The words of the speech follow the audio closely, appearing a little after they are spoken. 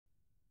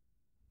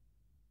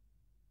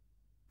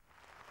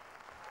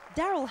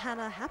Daryl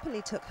Hannah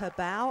happily took her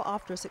bow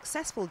after a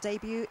successful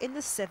debut in The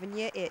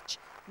 7-Year Itch,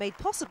 made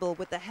possible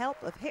with the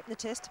help of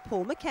hypnotist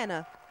Paul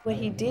McKenna. What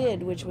he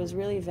did, which was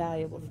really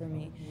valuable for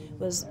me,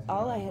 was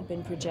all I had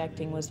been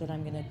projecting was that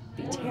I'm going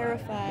to be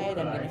terrified,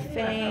 I'm going to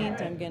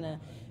faint, I'm going to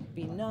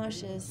be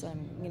nauseous,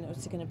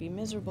 it's going to be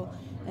miserable.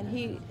 And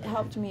he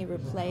helped me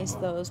replace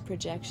those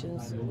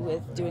projections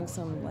with doing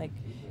some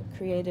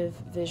creative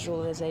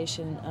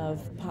visualization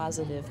of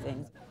positive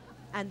things.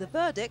 And the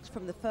verdict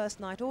from the first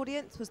night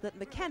audience was that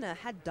McKenna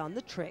had done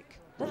the trick.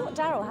 I thought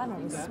Daryl Hannah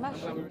was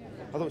smashing.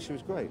 I thought she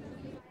was great.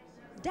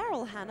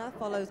 Daryl Hannah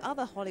follows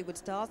other Hollywood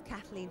stars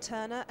Kathleen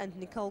Turner and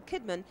Nicole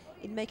Kidman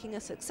in making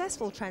a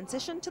successful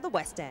transition to the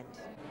West End.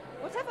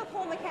 Whatever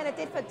Paul McKenna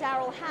did for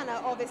Daryl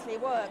Hannah obviously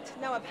worked.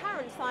 No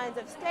apparent signs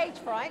of stage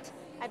fright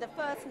and a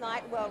first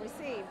night well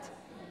received.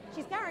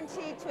 She's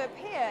guaranteed to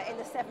appear in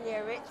the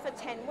 7-Year Itch for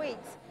 10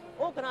 weeks.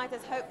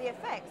 Organisers hope the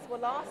effects will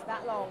last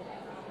that long.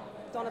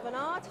 Donna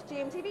Bernard,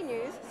 GMTV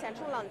News,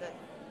 Central London.